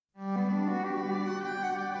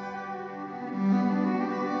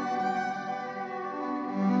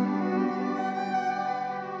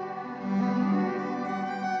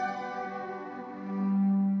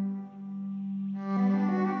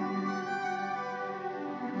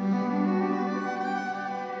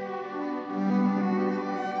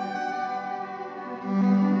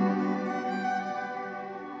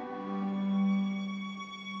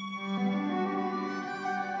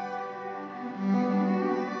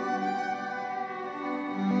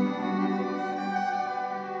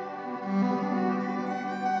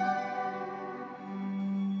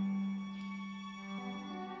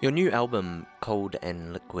Your new album, Cold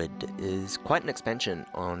and Liquid, is quite an expansion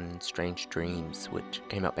on Strange Dreams, which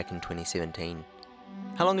came out back in 2017.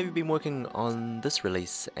 How long have you been working on this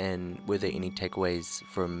release, and were there any takeaways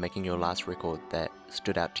from making your last record that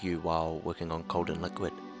stood out to you while working on Cold and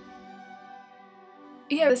Liquid?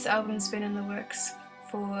 Yeah, this album's been in the works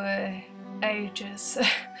for ages.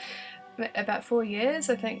 About 4 years,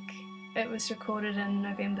 I think. It was recorded in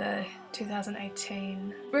November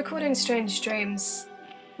 2018. Recording Strange Dreams,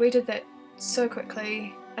 we did that so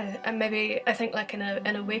quickly, and maybe I think like in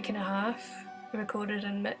a week and a half, recorded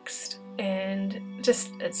and mixed, and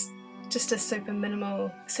it's just a super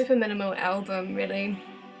minimal album, really.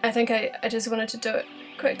 I think I just wanted to do it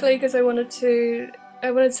quickly because I wanted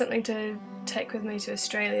something to take with me to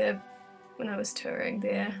Australia when I was touring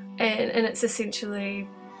there, and it's essentially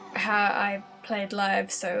how I played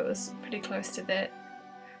live, so it was pretty close to that.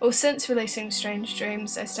 Well, since releasing Strange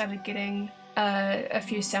Dreams, I started getting a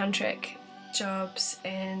few soundtrack jobs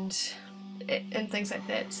and things like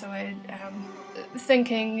that. So I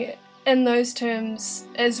thinking in those terms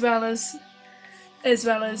as well as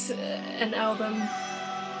an album.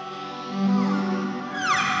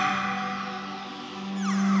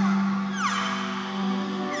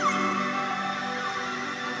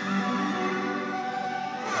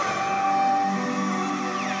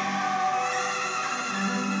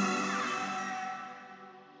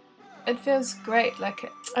 It feels great.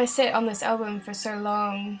 Like, I sat on this album for so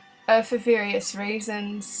long, for various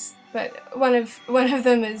reasons, but one of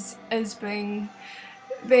them is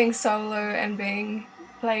being solo and being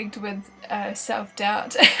plagued with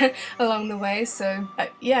self-doubt along the way. So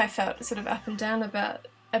yeah, I felt sort of up and down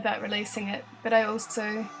about releasing it, but I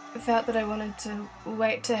also felt that I wanted to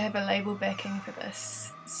wait to have a label backing for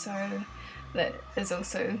this. So that is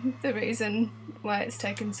also the reason why it's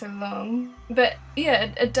taken so long. But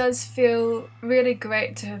yeah, it does feel really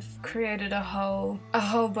great to have created a whole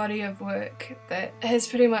body of work that has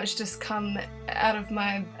pretty much just come out of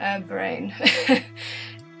my brain.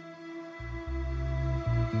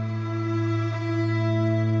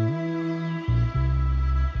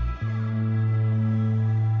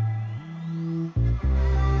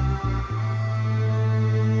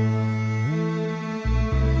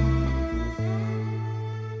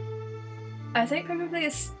 I think probably a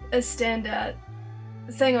standout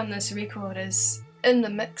thing on this record is in the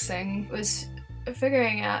mixing was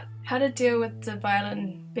figuring out how to deal with the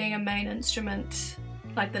violin being a main instrument,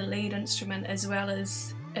 like the lead instrument, as well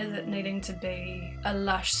as it needing to be a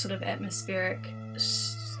lush sort of atmospheric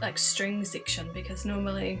like string section, because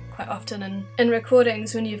normally quite often in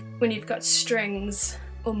recordings when you've got strings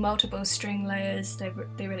or multiple string layers, they're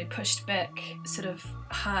really pushed back sort of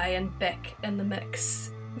high and back in the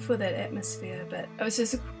mix for that atmosphere. But it was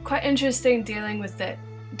just quite interesting dealing with that,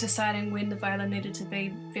 deciding when the violin needed to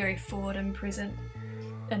be very forward and present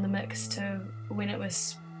in the mix to when it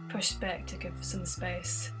was pushed back to give some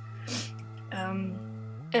space. And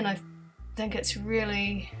I think it's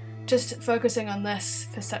really just focusing on this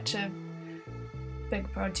for such a big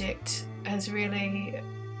project has really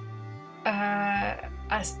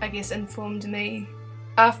I guess informed me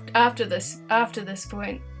after this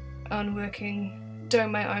point on doing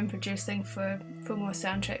my own producing for more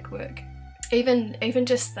soundtrack work. Even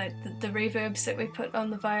just like the reverbs that we put on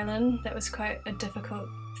the violin, that was quite a difficult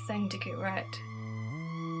thing to get right.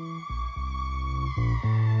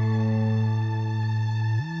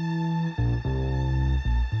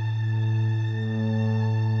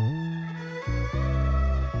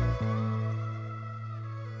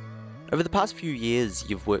 Over the past few years,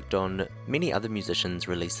 you've worked on many other musicians'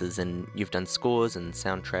 releases, and you've done scores and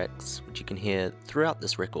soundtracks, which you can hear throughout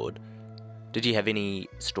this record. Did you have any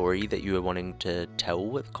story that you were wanting to tell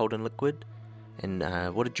with Cold and Liquid? And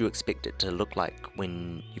what did you expect it to look like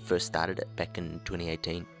when you first started it back in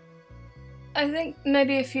 2018? I think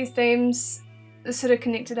maybe a few themes sort of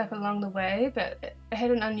connected up along the way, but it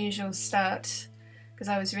had an unusual start because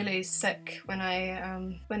I was really sick when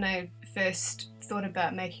I first thought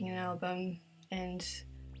about making an album, and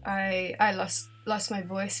I lost my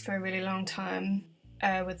voice for a really long time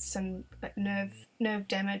with some like nerve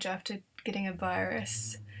damage after getting a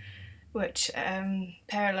virus, which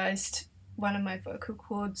paralysed one of my vocal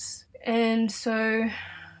cords, and so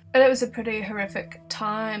it was a pretty horrific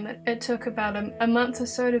time. It took about a month or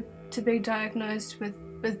so to be diagnosed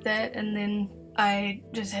with that, and then I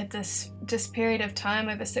just had this period of time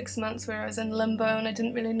over 6 months where I was in limbo and I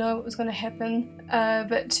didn't really know what was going to happen.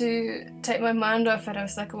 But to take my mind off it, I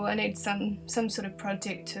was like, well, I need some sort of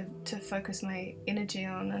project to focus my energy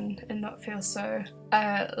on and not feel so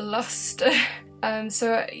lost.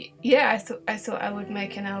 So yeah, I thought I would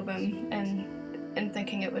make an album, and and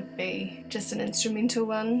thinking it would be just an instrumental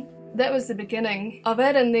one. That was the beginning of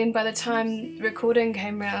it, and then by the time recording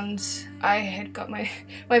came round, I had got my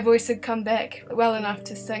voice had come back well enough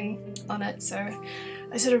to sing on it, so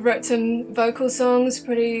I sort of wrote some vocal songs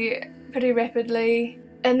pretty rapidly.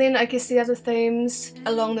 And then I guess the other themes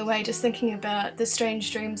along the way, just thinking about the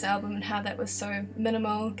Strange Dreams album and how that was so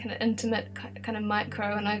minimal, kind of intimate, kind of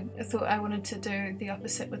micro, and I thought I wanted to do the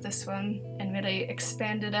opposite with this one and really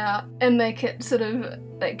expand it out and make it sort of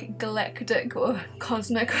like galactic or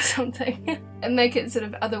cosmic or something and make it sort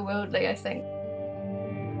of otherworldly, I think.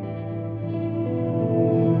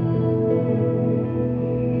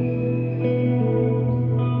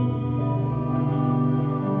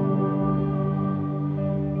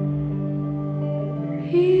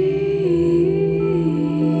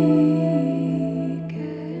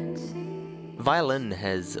 Violin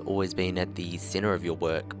has always been at the centre of your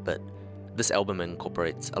work, but this album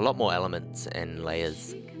incorporates a lot more elements and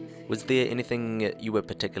layers. Was there anything you were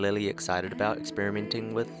particularly excited about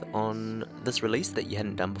experimenting with on this release that you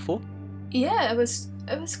hadn't done before? Yeah, it was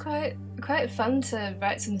quite fun to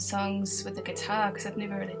write some songs with the guitar because I've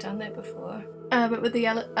never really done that before. But with the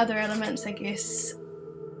other elements, I guess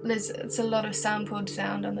it's a lot of sampled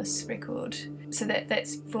sound on this record, so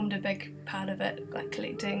that's formed a big part of it, like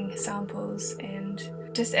collecting samples and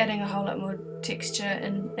just adding a whole lot more texture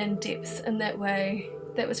and depth in that way.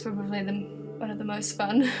 That was probably one of the most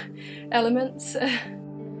fun elements.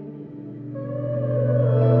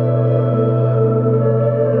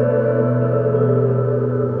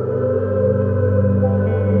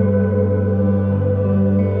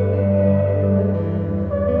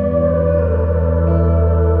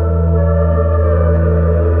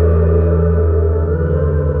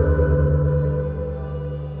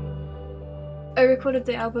 I recorded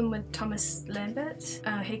the album with Thomas Lambert.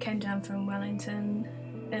 He came down from Wellington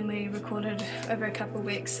and we recorded over a couple of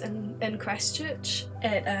weeks in Christchurch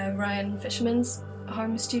at Ryan Fisherman's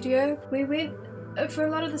home studio. We went, for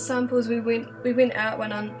a lot of the samples, we went out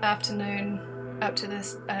one afternoon up to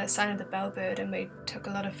this Sign of the Bellbird, and we took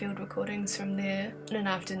a lot of field recordings from there in an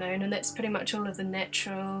afternoon, and that's pretty much all of the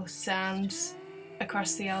natural sounds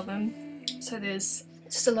across the album. So there's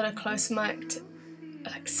just a lot of close mic'd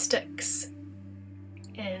like sticks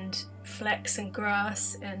and flax and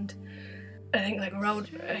grass, and I think like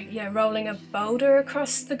rolling a boulder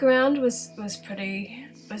across the ground was probably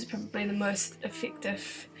the most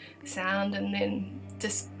effective sound, and then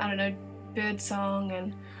just, I don't know, bird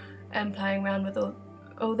song and playing around with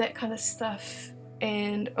all that kind of stuff.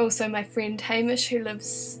 And also my friend Hamish, who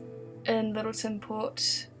lives in Littleton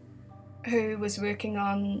Port, who was working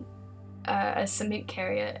on a cement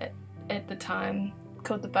carrier at the time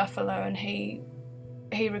called the Buffalo, and he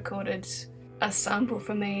recorded a sample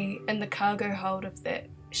for me in the cargo hold of that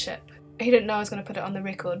ship. He didn't know I was going to put it on the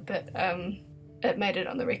record, but it made it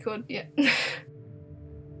on the record, yeah.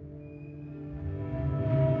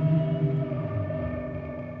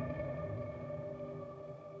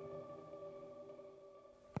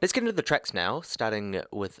 Let's get into the tracks now, starting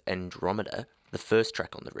with Andromeda, the first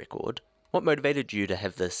track on the record. What motivated you to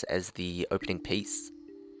have this as the opening piece?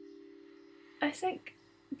 I think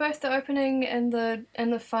both the opening and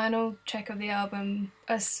the final track of the album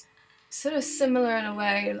are sort of similar in a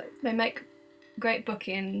way. Like, they make great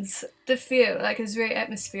bookends. The feel is very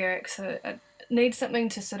atmospheric, so it needs something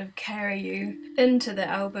to sort of carry you into the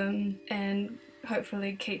album and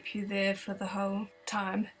hopefully keep you there for the whole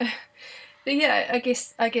time. But yeah, I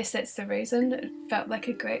guess that's the reason. It felt like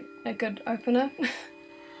a good opener.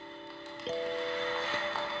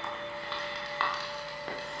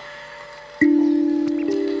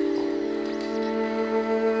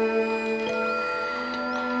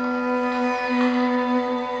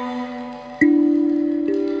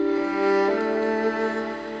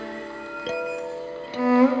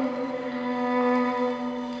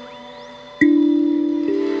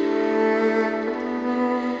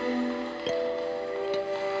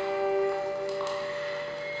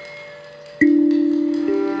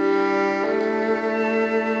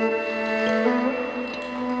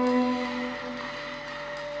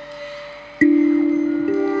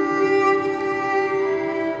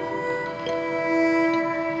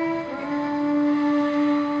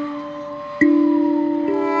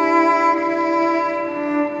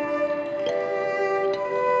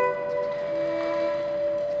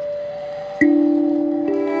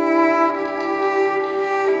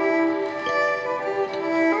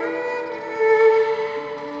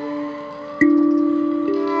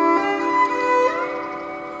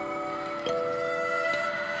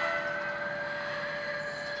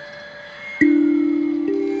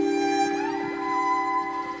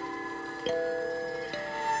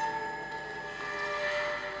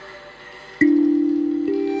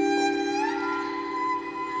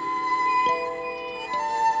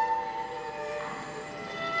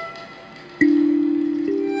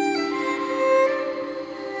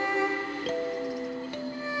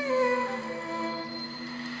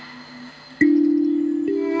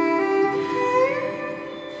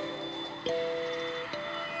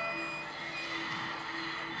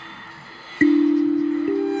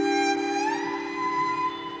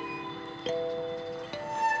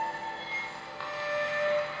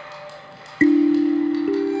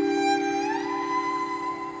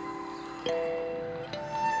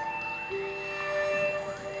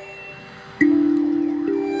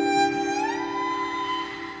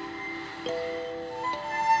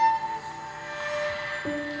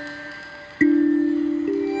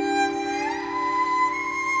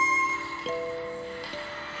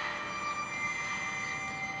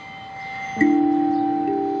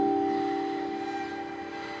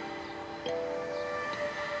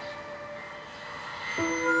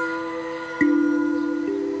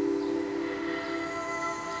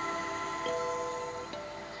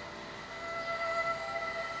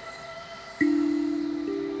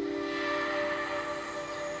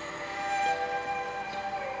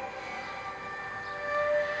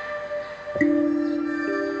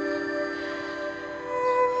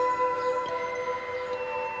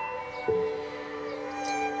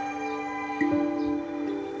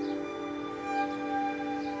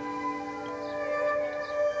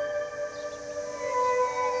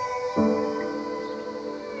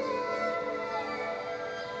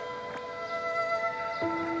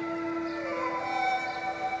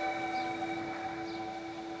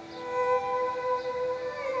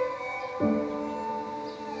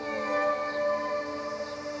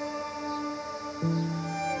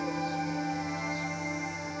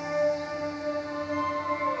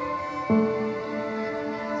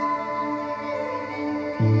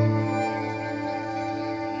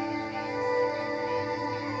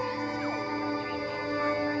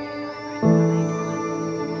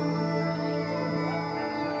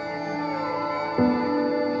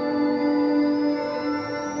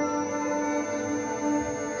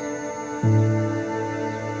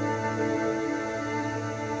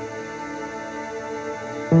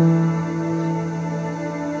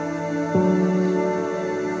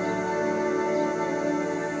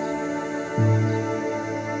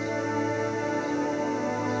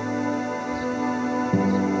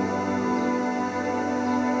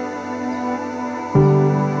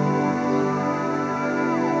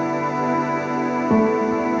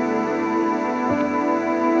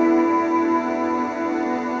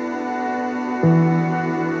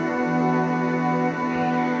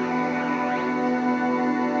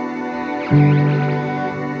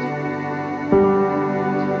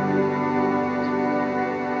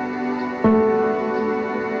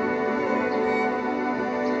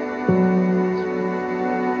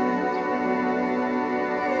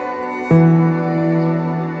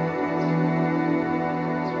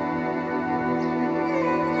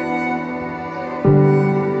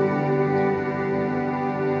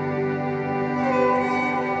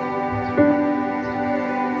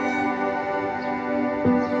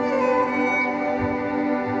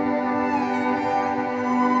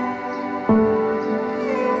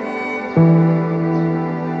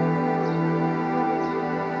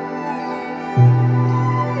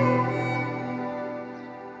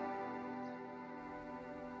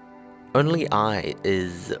 Only I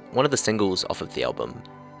is one of the singles off of the album,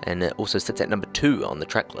 and it also sits at number 2 on the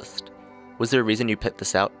track list. Was there a reason you picked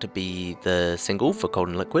this out to be the single for Cold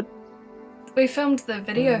and Liquid? We filmed the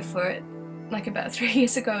video for it like about 3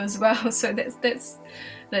 years ago as well, so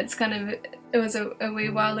that's kind of, it was a wee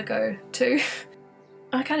while ago too.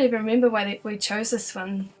 I can't even remember why we chose this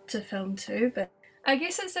one to film too, but I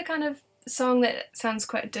guess it's the kind of song that sounds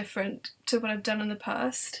quite different to what I've done in the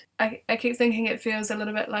past. I keep thinking it feels a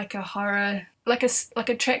little bit like a horror, like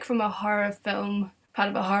a track from a horror film, part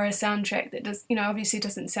of a horror soundtrack that does, obviously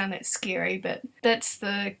doesn't sound that scary, but that's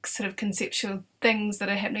the sort of conceptual things that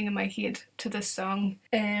are happening in my head to this song.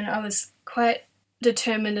 And I was quite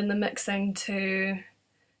determined in the mixing to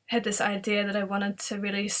had this idea that I wanted to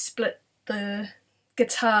really split the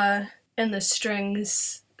guitar and the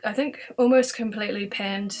strings, I think almost completely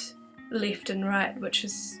panned left and right, which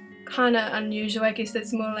is kind of unusual. I guess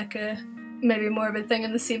that's more like maybe more of a thing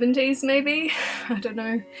in the 70s maybe. I don't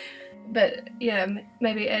know, but yeah,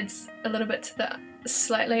 maybe it adds a little bit to the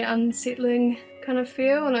slightly unsettling kind of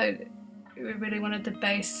feel, and I really wanted the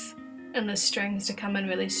bass and the strings to come in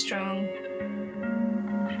really strong.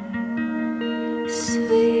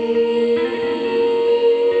 Sweetly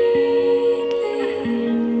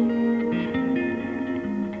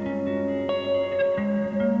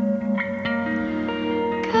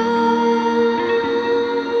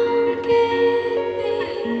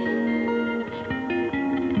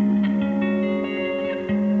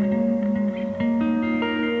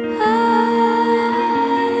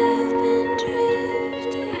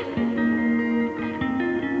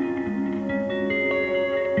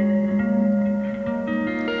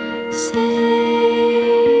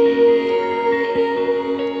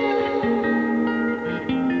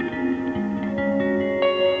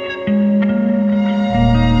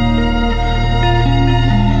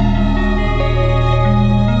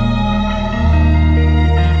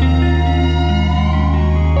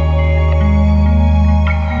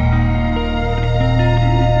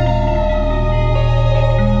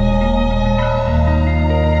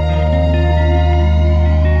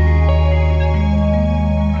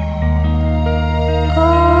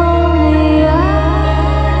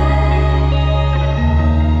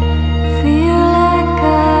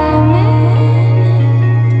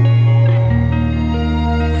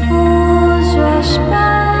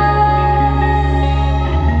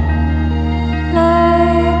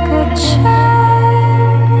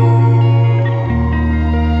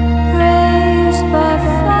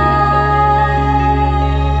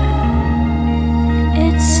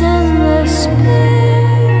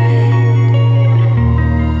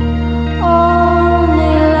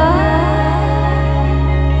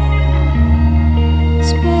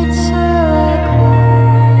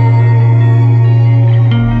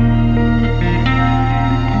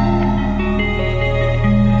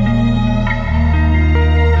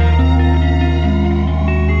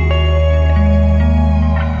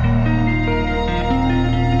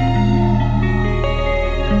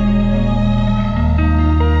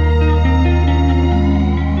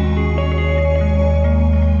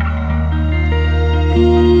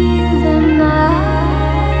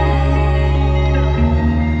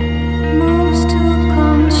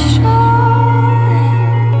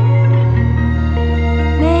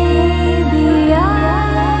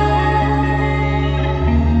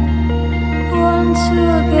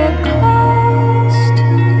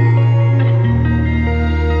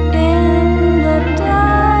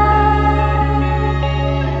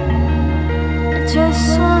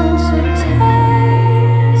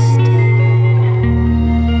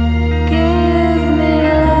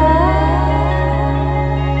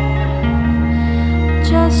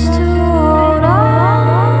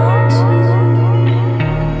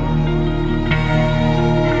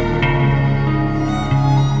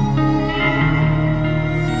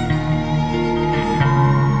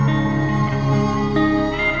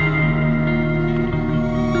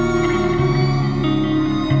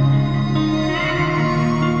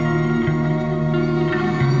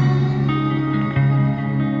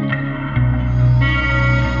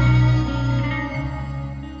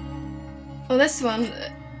Well, this one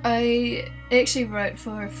I actually wrote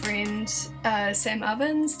for a friend, Sam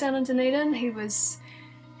Ovens, down in Dunedin. He was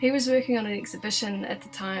working on an exhibition at the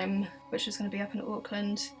time, which was going to be up in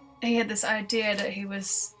Auckland. He had this idea that he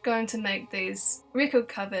was going to make these record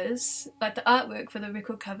covers, like the artwork for the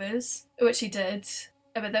record covers, which he did,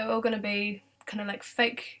 but they were all going to be kind of like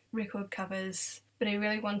fake record covers, but he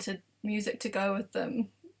really wanted music to go with them,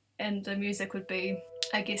 and the music would be,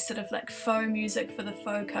 I guess, sort of like faux music for the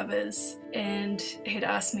faux covers. And he'd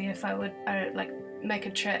asked me if I would like make a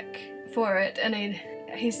track for it, and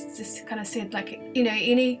he's just kind of said, like, you know,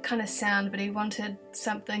 any kind of sound, but he wanted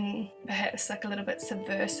something perhaps like a little bit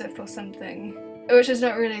subversive or something, which is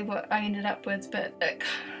not really what I ended up with, but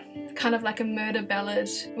kind of like a murder ballad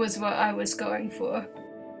was what I was going for.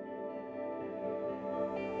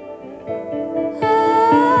 I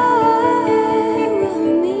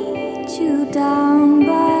will meet you down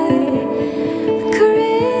by the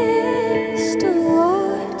crystal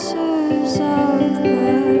waters of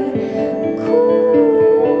the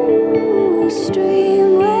cool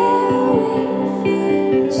stream where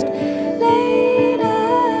we first laid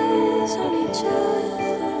eyes on each other.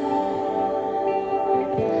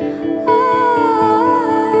 I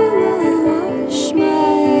will wash my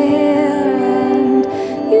hair and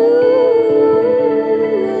you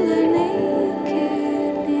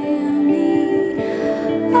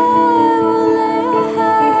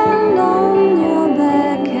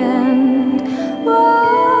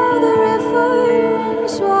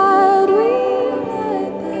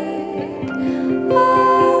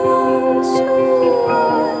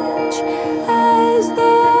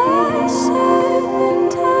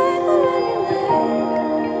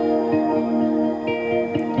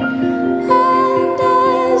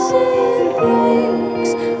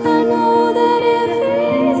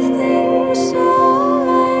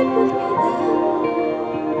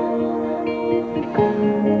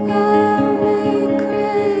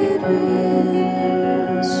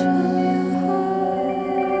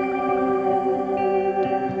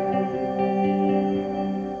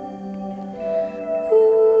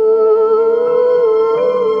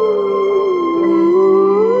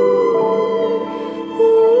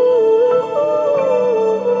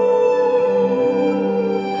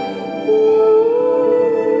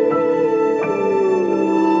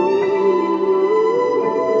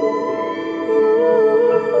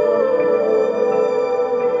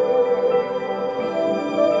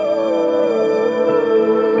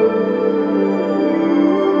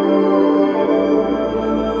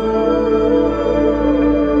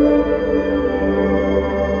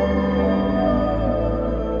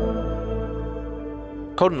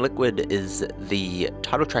Cold and Liquid is the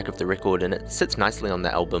title track of the record, and it sits nicely on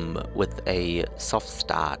the album with a soft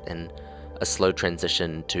start and a slow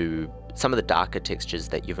transition to some of the darker textures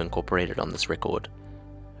that you've incorporated on this record.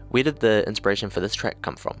 Where did the inspiration for this track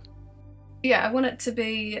come from? Yeah, I want it to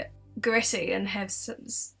be gritty and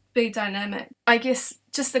be dynamic. I guess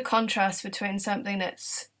just the contrast between something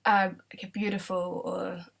that's like beautiful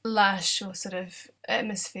or lush or sort of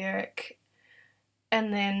atmospheric,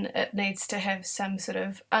 and then it needs to have some sort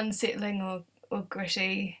of unsettling or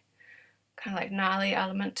gritty, kind of like gnarly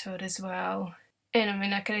element to it as well. And I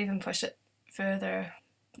mean, I could even push it further.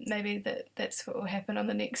 Maybe that's what will happen on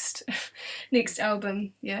the next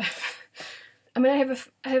album. Yeah. I mean, I have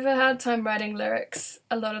a hard time writing lyrics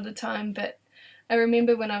a lot of the time, but I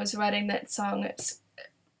remember when I was writing that song, it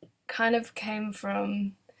kind of came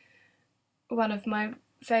from one of my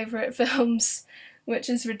favourite films, which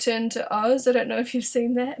is Return to Oz. I don't know if you've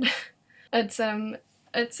seen that. It's a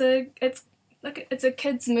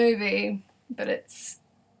kids movie, but it's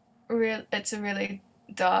a really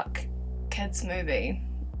dark kids movie.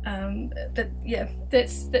 But yeah,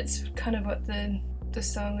 that's kind of what the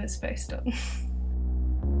song is based on.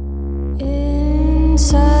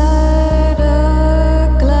 Inside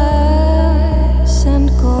a glass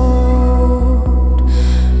and cold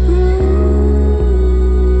room,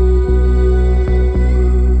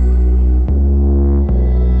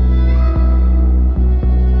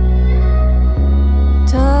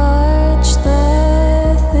 touch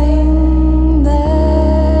the thing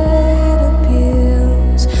that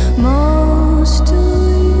appeals most to you.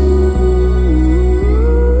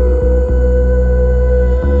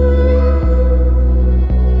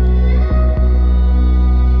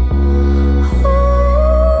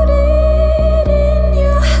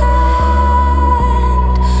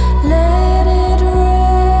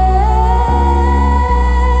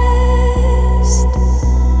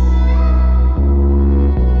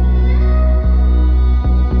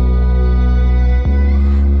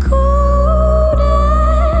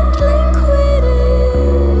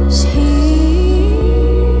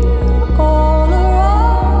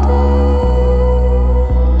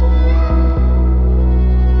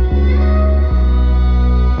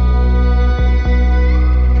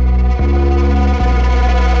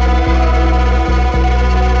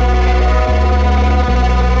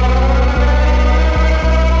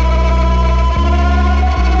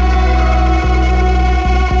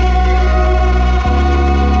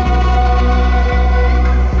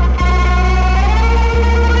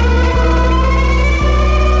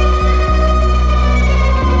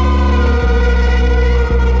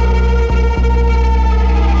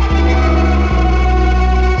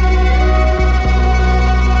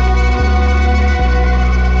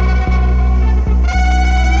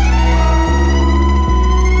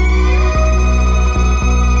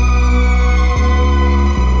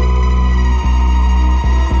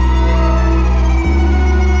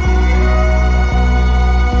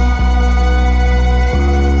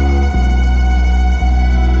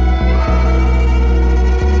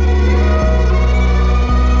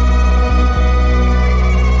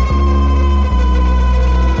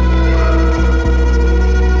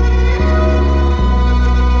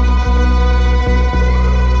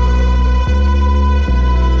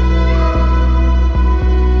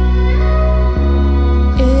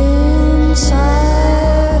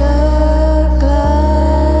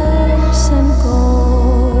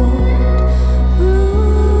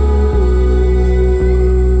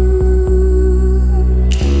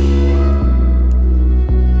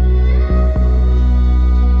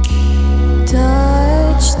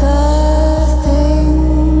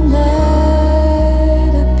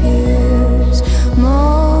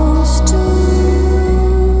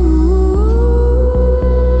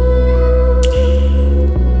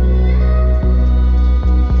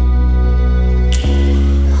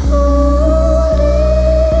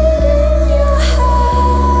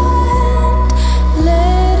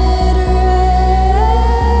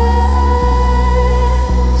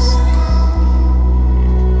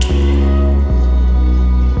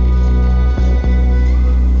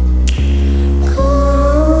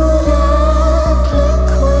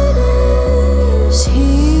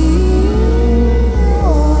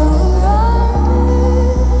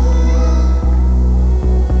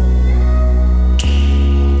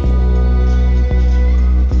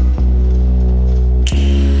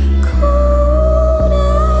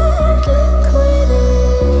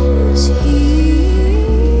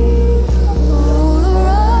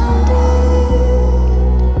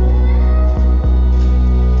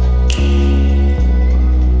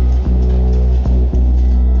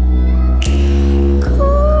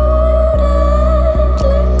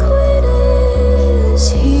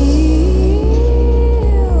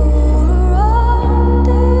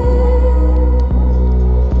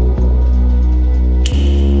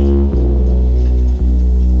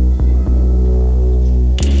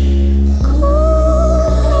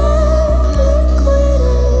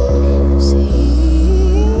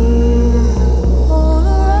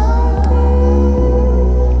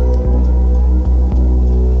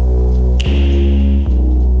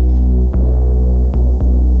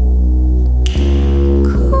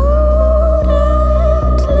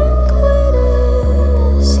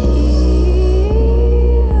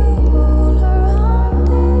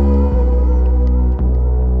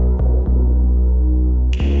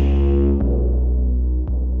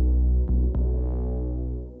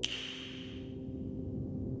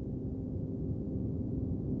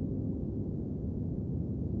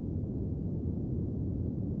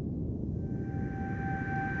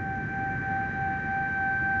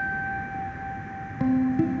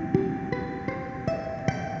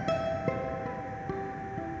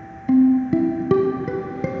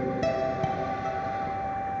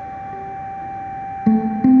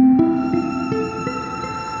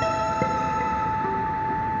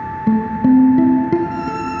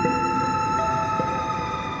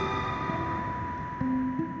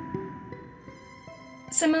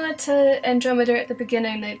 similar to Andromeda at the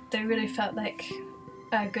beginning. They really felt like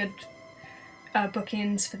good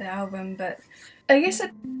bookends for the album, but I guess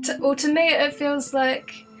to me it feels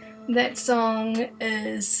like that song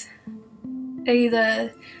is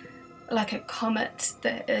either like a comet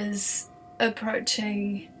that is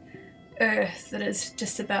approaching Earth, that is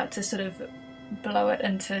just about to sort of blow it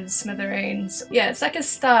into smithereens. Yeah, it's like a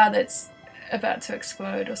star that's about to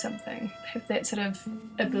explode or something. I have that sort of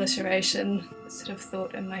obliteration sort of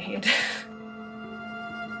thought in my head.